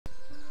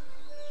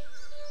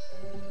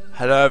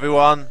Hello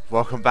everyone,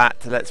 welcome back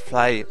to Let's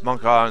Play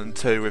Monkey Island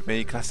 2 with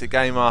me, Classic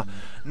Gamer.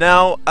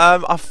 Now,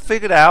 I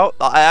figured out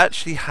that I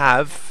actually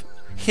have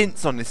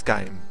hints on this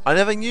game. I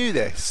never knew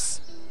this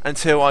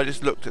until I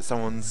just looked at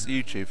someone's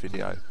YouTube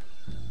video.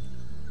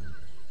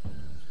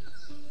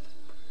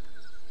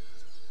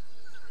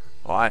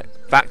 Alright,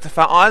 back to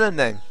Phatt Island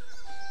then.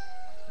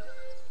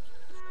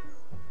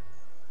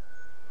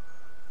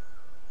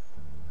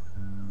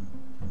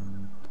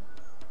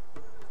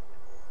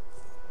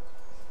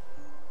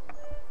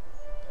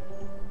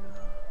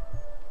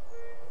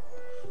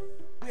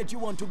 Where do you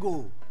want to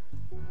go?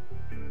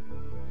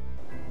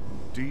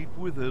 Deep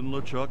within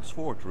LeChuck's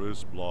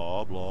fortress,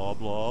 blah, blah,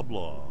 blah,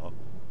 blah.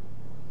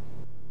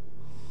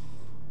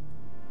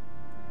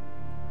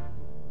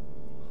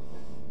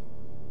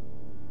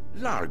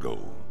 Largo,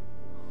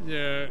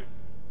 Yeah.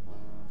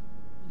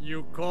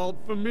 You called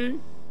for me?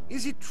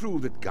 is it true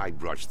that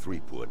Guybrush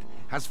Threepwood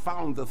has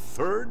found the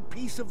third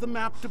piece of the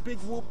map to Big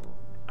Whoop?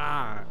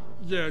 Ah,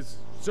 yes,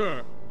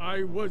 sir.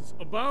 I was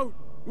about...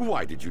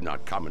 Why did you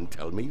not come and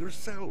tell me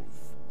yourself?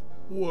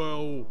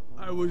 Well,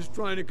 I was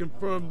trying to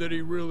confirm that he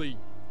really...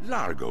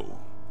 Largo,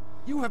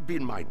 you have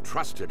been my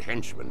trusted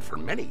henchman for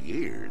many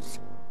years,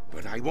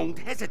 but I won't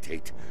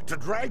hesitate to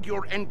drag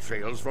your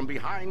entrails from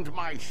behind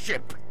my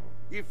ship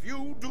if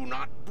you do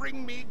not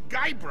bring me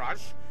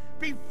Guybrush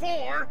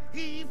before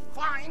he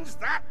finds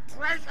that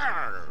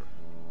treasure!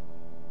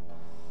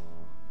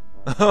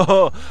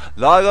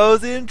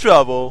 Largo's in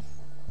trouble.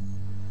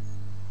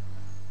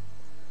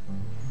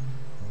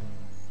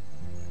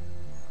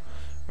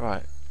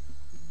 Right.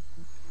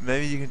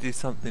 Maybe you can do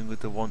something with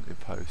the wanted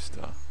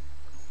poster.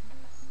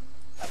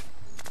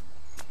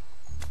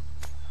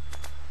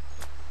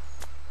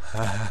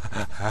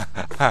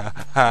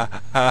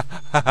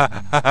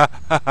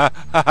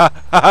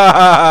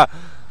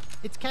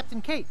 It's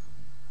Captain Kate.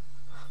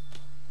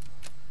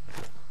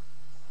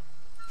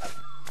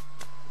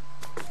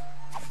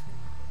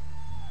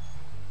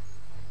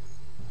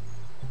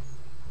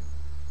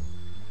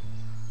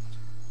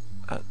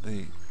 At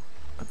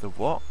the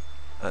what?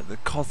 At the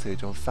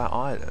cottage on Phatt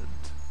Island.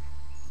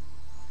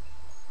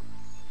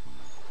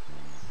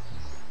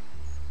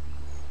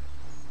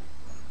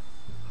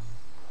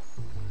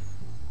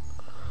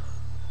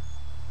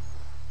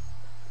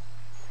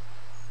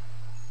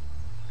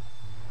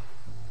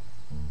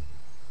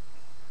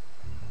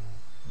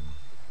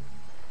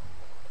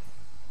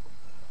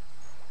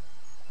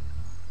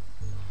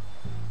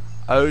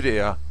 Oh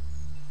dear.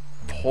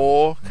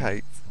 Poor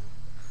Kate.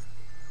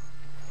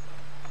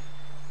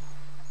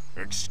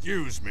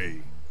 Excuse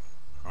me.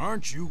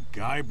 Aren't you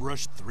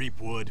Guybrush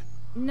Threepwood?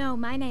 No,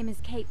 my name is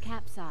Kate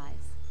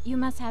Capsize. You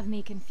must have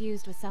me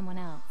confused with someone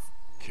else.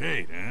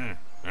 Kate, eh?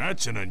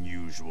 That's an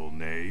unusual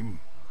name.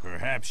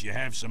 Perhaps you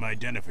have some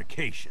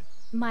identification.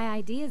 My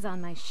ID is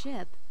on my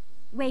ship.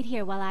 Wait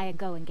here while I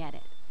go and get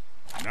it.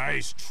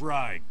 Nice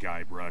try,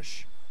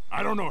 Guybrush.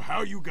 I don't know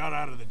how you got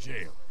out of the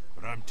jail,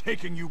 but I'm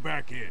taking you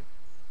back in.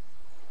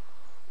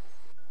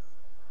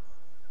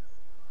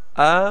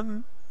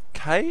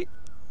 Kate?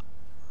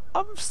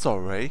 I'm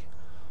sorry.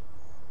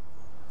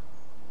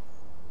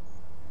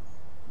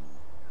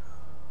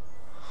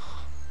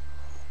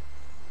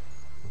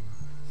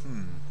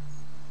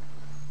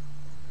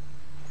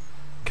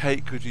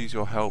 Kate could use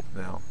your help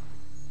now.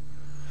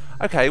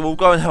 Okay, we'll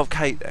go and help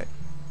Kate then.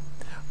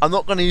 I'm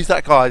not going to use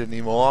that guide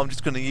anymore. I'm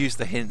just going to use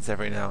the hints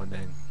every now and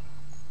then.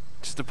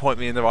 Just to point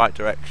me in the right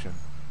direction.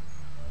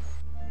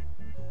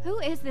 Who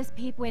is this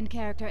Peepwind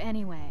character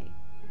anyway?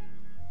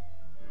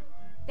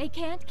 They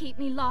can't keep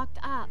me locked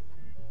up.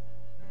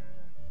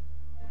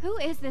 Who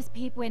is this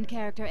Peepwind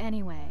character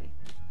anyway?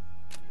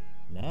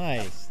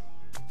 Nice.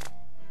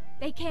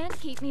 They can't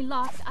keep me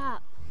locked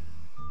up.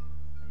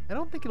 I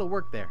don't think it'll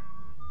work there.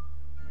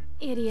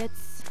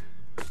 Idiots.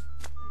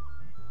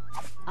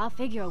 I'll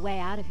figure a way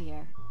out of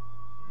here.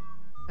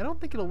 I don't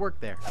think it'll work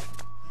there.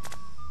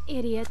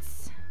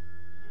 Idiots.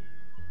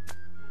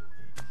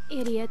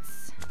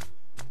 Idiots.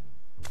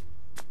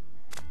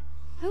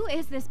 Who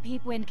is this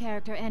Peepwind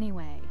character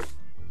anyway?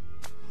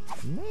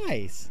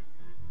 Nice.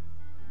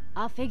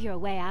 I'll figure a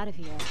way out of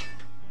here.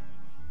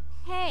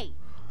 Hey!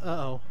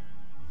 Uh-oh.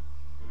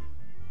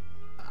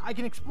 I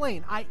can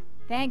explain.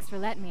 Thanks for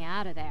letting me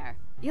out of there.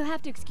 You'll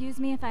have to excuse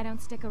me if I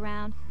don't stick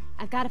around.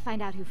 I've got to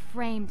find out who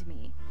framed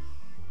me.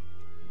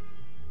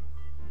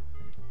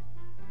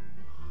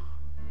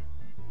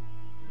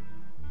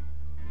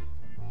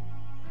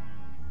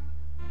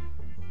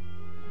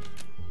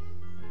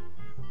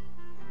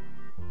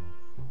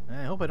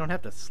 I hope I don't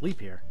have to sleep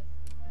here.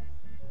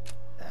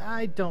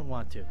 I don't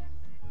want to.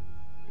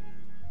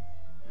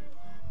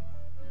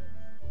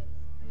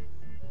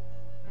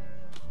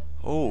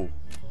 Oh.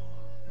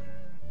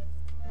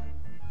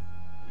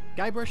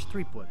 Guybrush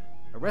Threepwood,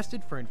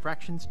 arrested for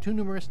infractions too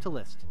numerous to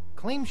list,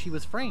 claims she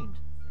was framed.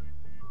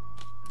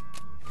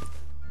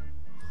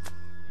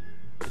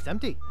 It's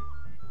empty.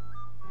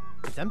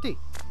 It's empty.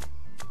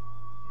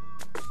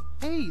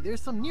 Hey,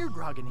 there's some near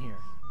grog in here.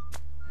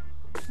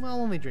 Well,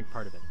 I'll only drink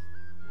part of it.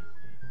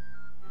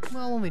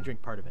 Well, only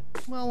drink part of it.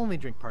 Well, only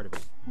drink part of it.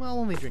 Well,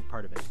 only drink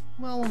part of it.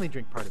 Well, only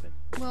drink part of it.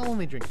 Well,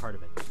 only drink part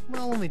of it.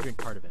 Well, only drink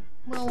part of it.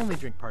 Well, only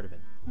drink part of it.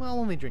 Well,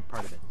 only drink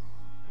part of it.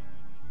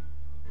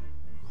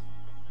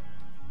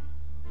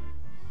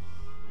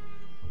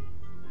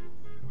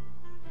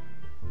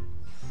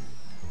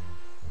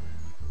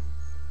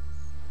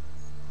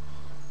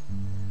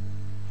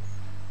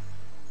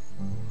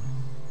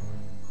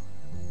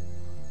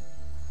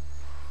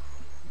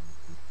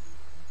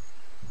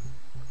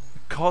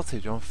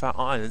 Cottage on Phatt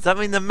Island. Does that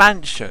mean the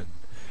mansion?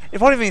 It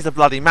probably means the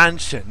bloody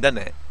mansion, doesn't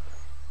it?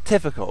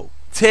 Typical.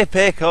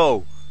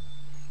 Typical.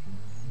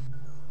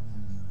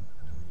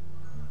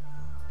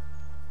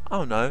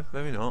 Oh no,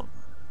 maybe not.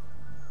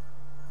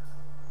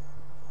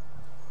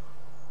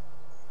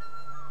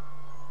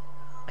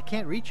 I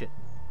can't reach it.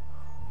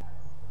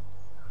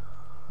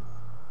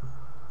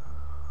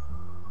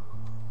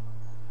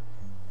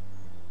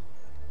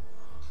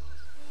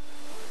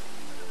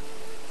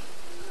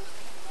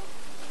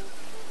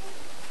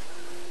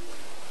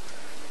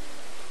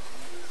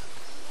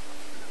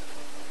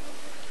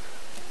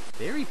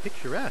 Very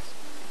picturesque.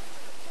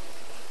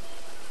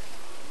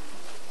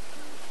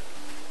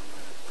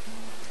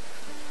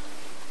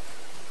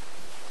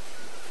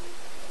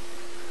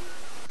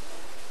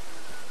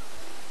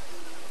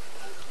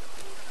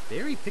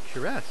 Very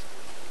picturesque.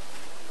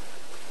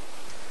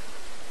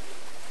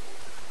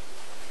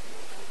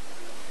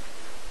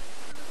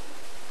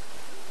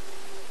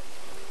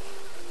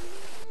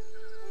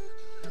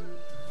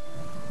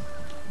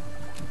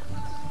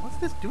 What's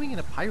this doing in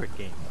a pirate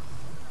game?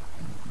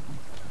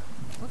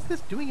 What's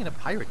this doing in a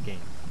pirate game?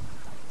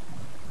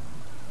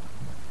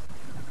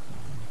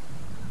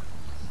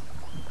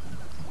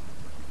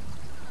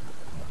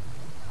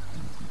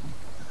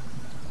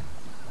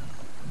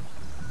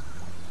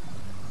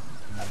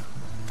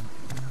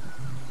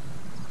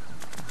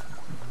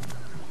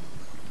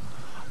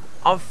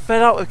 I'm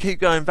fed up with keep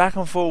going back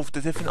and forth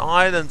to different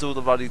islands all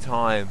the bloody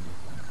time.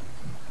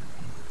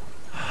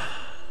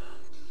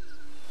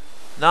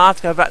 Now I have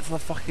to go back to the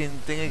fucking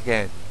thing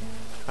again.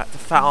 Back to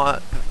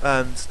Phatt,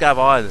 Scabb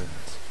Island.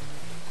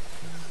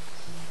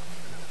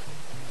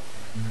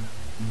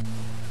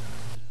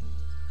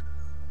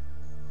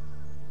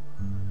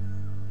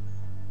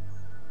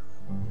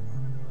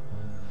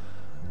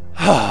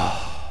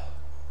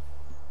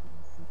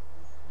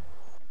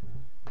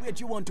 Where'd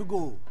you want to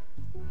go?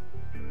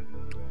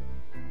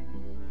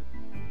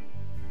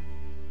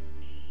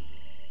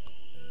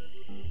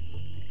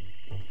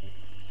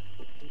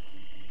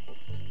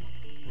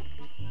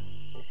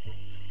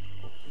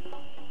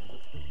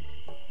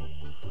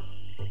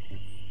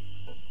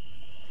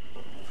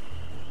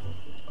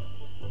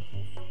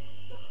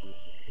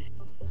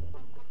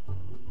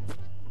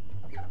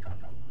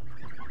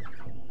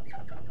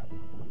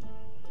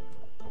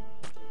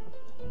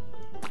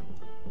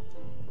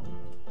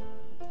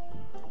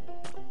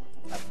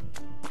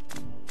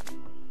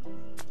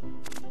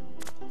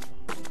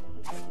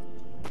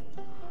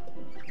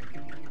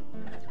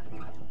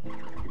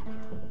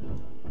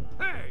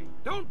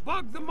 Don't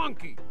bug the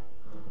monkey.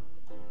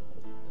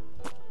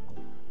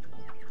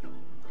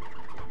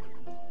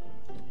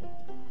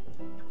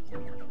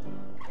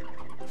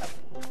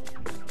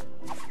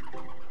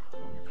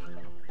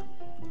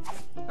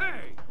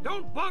 Hey,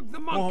 don't bug the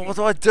monkey. Oh, what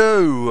do I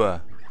do?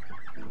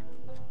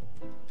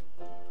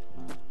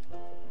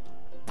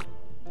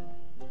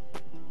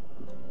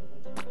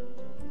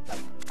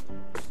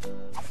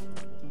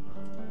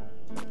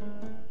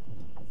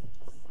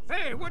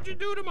 Hey, what'd you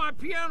do to my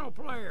piano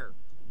player?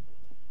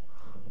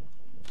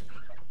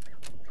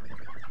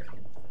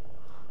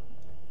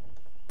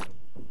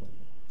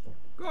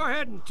 Go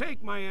ahead and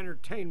take my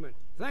entertainment.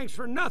 Thanks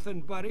for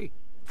nothing, buddy.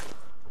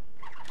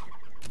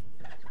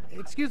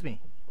 Excuse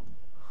me.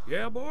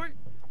 Yeah, boy?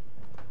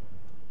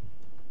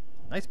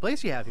 Nice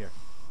place you have here.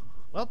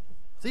 Well,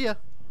 see ya.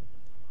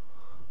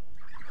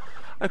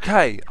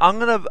 Okay, I'm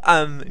gonna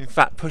in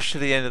fact push to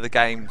the end of the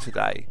game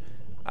today.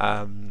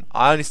 I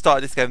only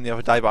started this game the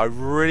other day, but I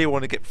really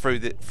want to get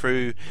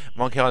through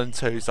Monkey Island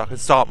 2 so I can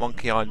start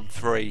Monkey Island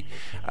 3.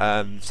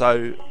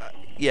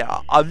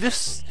 Yeah,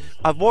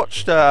 I've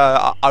watched.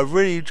 I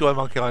really enjoy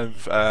Monkey Island,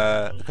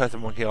 The Curse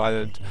of Monkey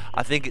Island.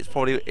 I think it's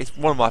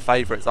one of my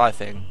favourites. I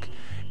think,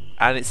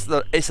 and it's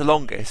the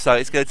longest, so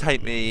it's going to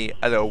take me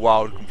a little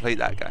while to complete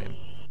that game.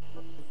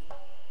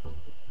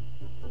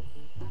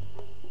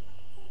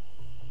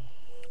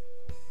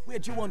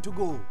 Where'd you want to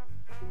go?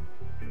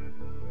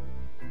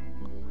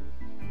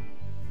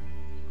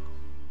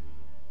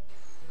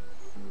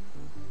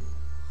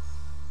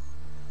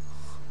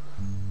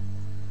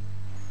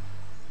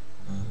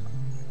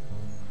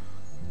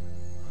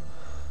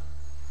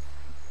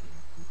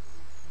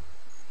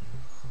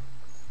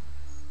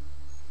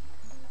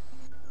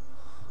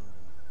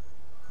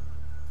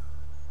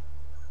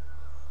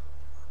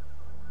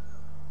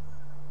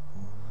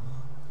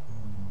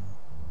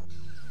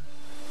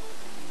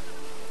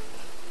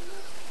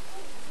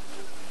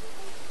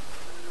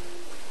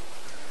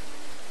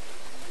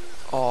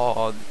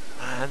 Oh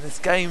man, this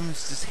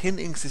game's just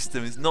hinting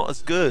system is not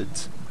as good.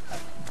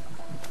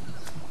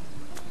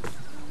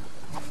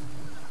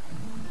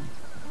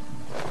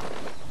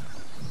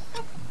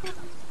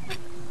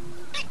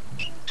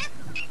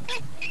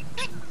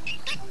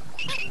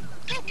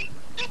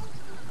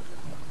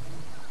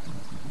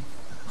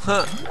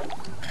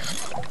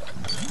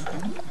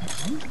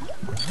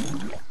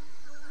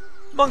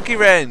 Monkey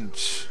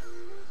wrench.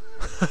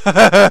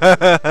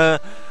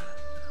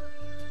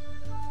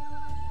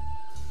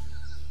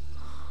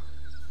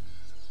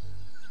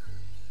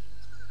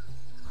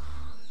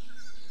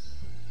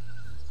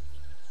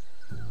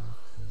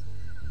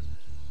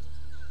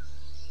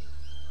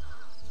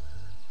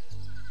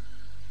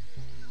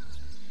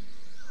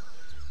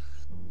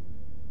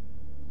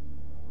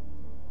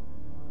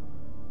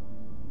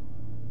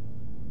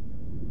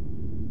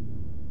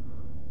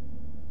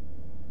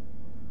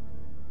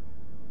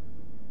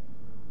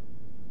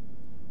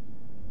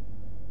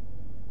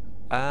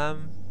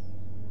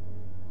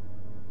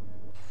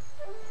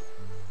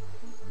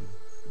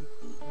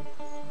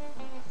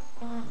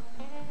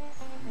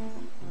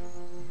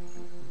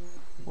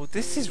 Well,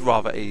 this is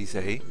rather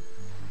easy.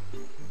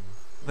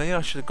 Maybe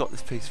I should have got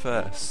this piece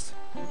first.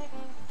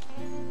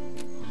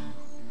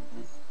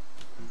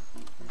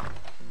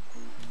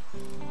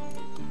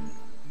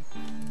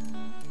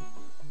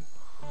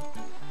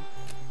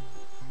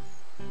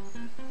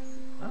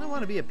 I don't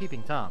want to be a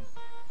peeping Tom.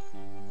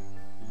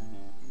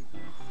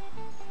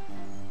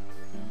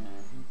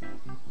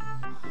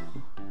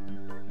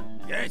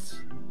 Yes?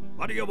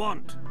 What do you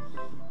want?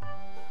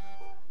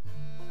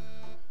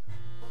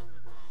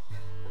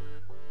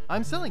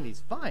 I'm selling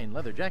these fine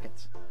leather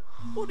jackets.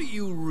 What do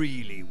you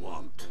really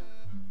want?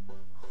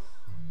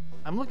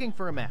 I'm looking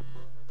for a map.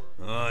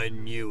 I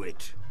knew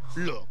it.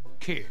 Look,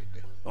 kid.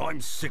 I'm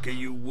sick of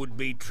you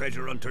would-be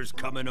treasure hunters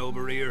coming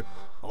over here.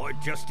 I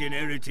just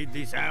inherited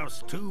this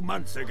house 2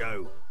 months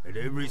ago, and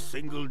every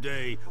single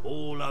day,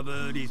 all I've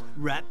heard is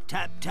rap,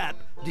 tap, tap.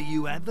 Do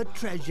you have a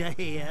treasure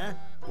here?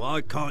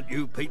 Why can't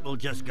you people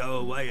just go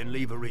away and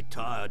leave a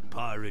retired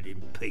pirate in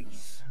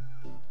peace?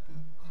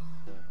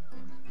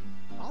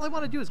 All I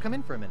want to do is come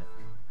in for a minute.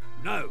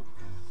 No.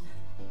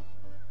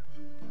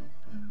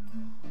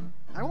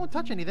 I won't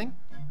touch anything.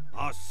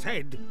 I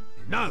said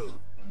no.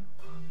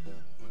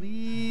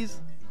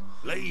 Please.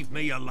 Leave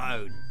me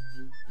alone.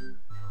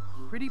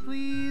 Pretty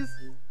please.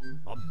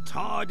 I'm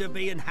tired of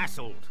being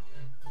hassled.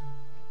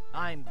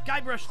 I'm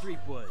Guybrush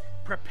Threepwood.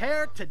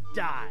 Prepare to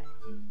die.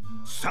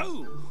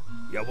 So,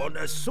 you want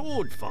a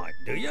sword fight,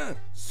 do you?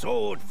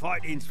 Sword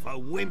fighting's for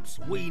wimps,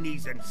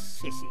 weenies, and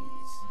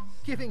sissies.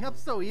 Giving up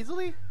so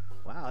easily?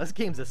 Wow, this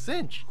game's a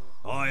cinch.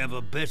 I have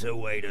a better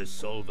way to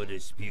solve a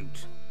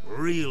dispute.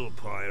 Real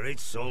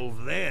pirates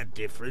solve their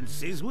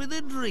differences with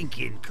a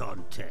drinking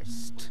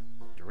contest.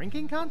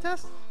 Drinking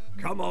contest?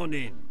 Come on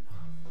in.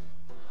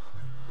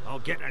 I'll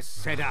get us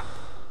set up.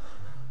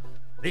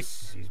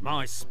 This is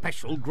my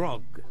special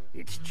grog.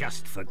 It's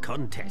just for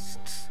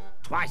contests.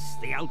 Twice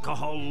the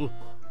alcohol,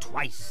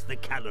 twice the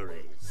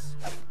calories.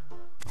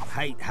 I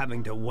hate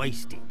having to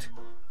waste it.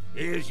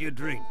 Here's your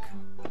drink.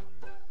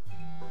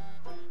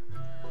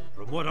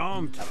 From what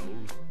I'm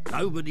told,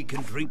 nobody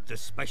can drink the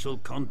special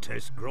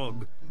contest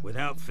grog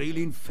without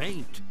feeling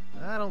faint.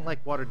 I don't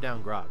like watered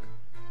down grog.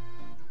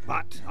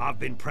 But I've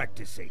been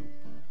practicing.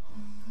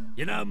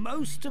 You know,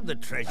 most of the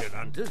treasure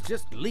hunters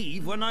just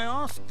leave when I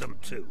ask them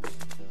to.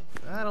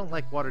 I don't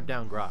like watered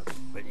down grog.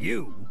 But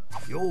you're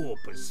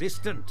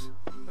persistent.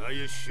 Are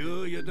you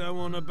sure you don't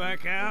want to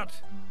back out?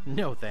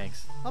 No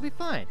thanks. I'll be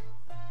fine.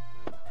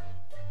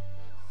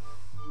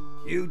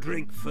 You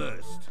drink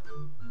first.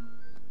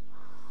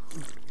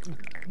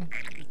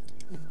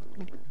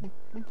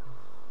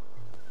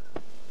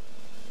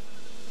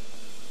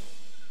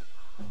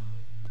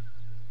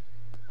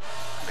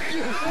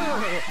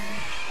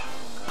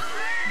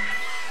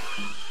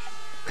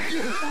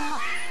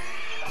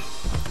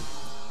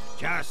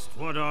 Just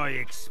what I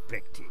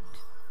expected.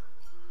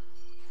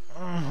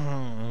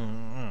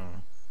 Oh,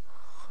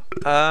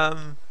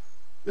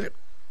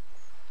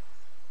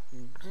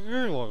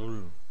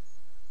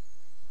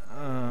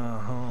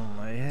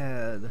 my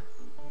head.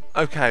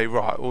 Okay,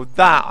 right. Well,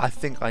 that I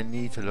think I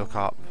need to look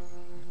up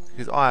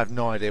because I have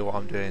no idea what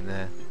I'm doing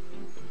there.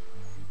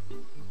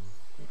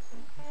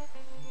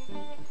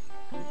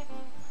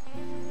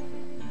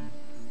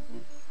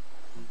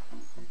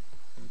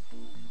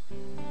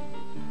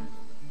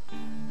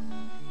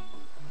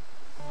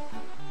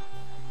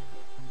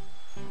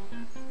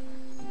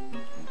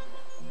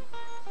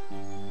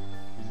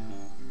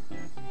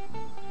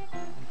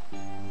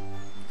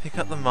 Pick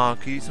up the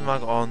mug, use the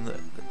mug on the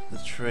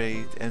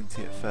tree to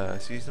empty it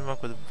first. Use the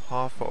mug with a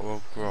half bottle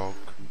of grog.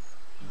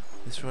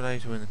 This will allow you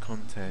to win the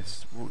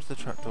contest. Walk to the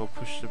trapdoor,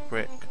 push the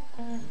brick,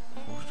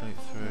 fall straight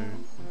through.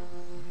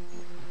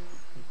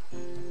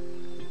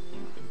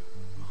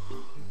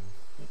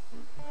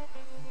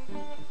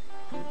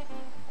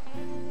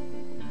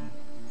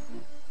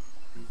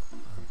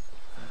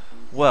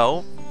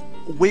 Well,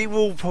 we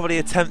will probably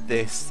attempt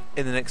this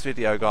in the next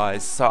video,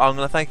 guys. So I'm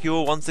going to thank you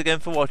all once again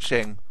for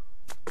watching.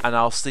 And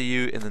I'll see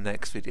you in the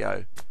next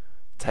video.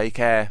 Take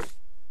care.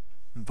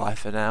 Bye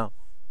for now.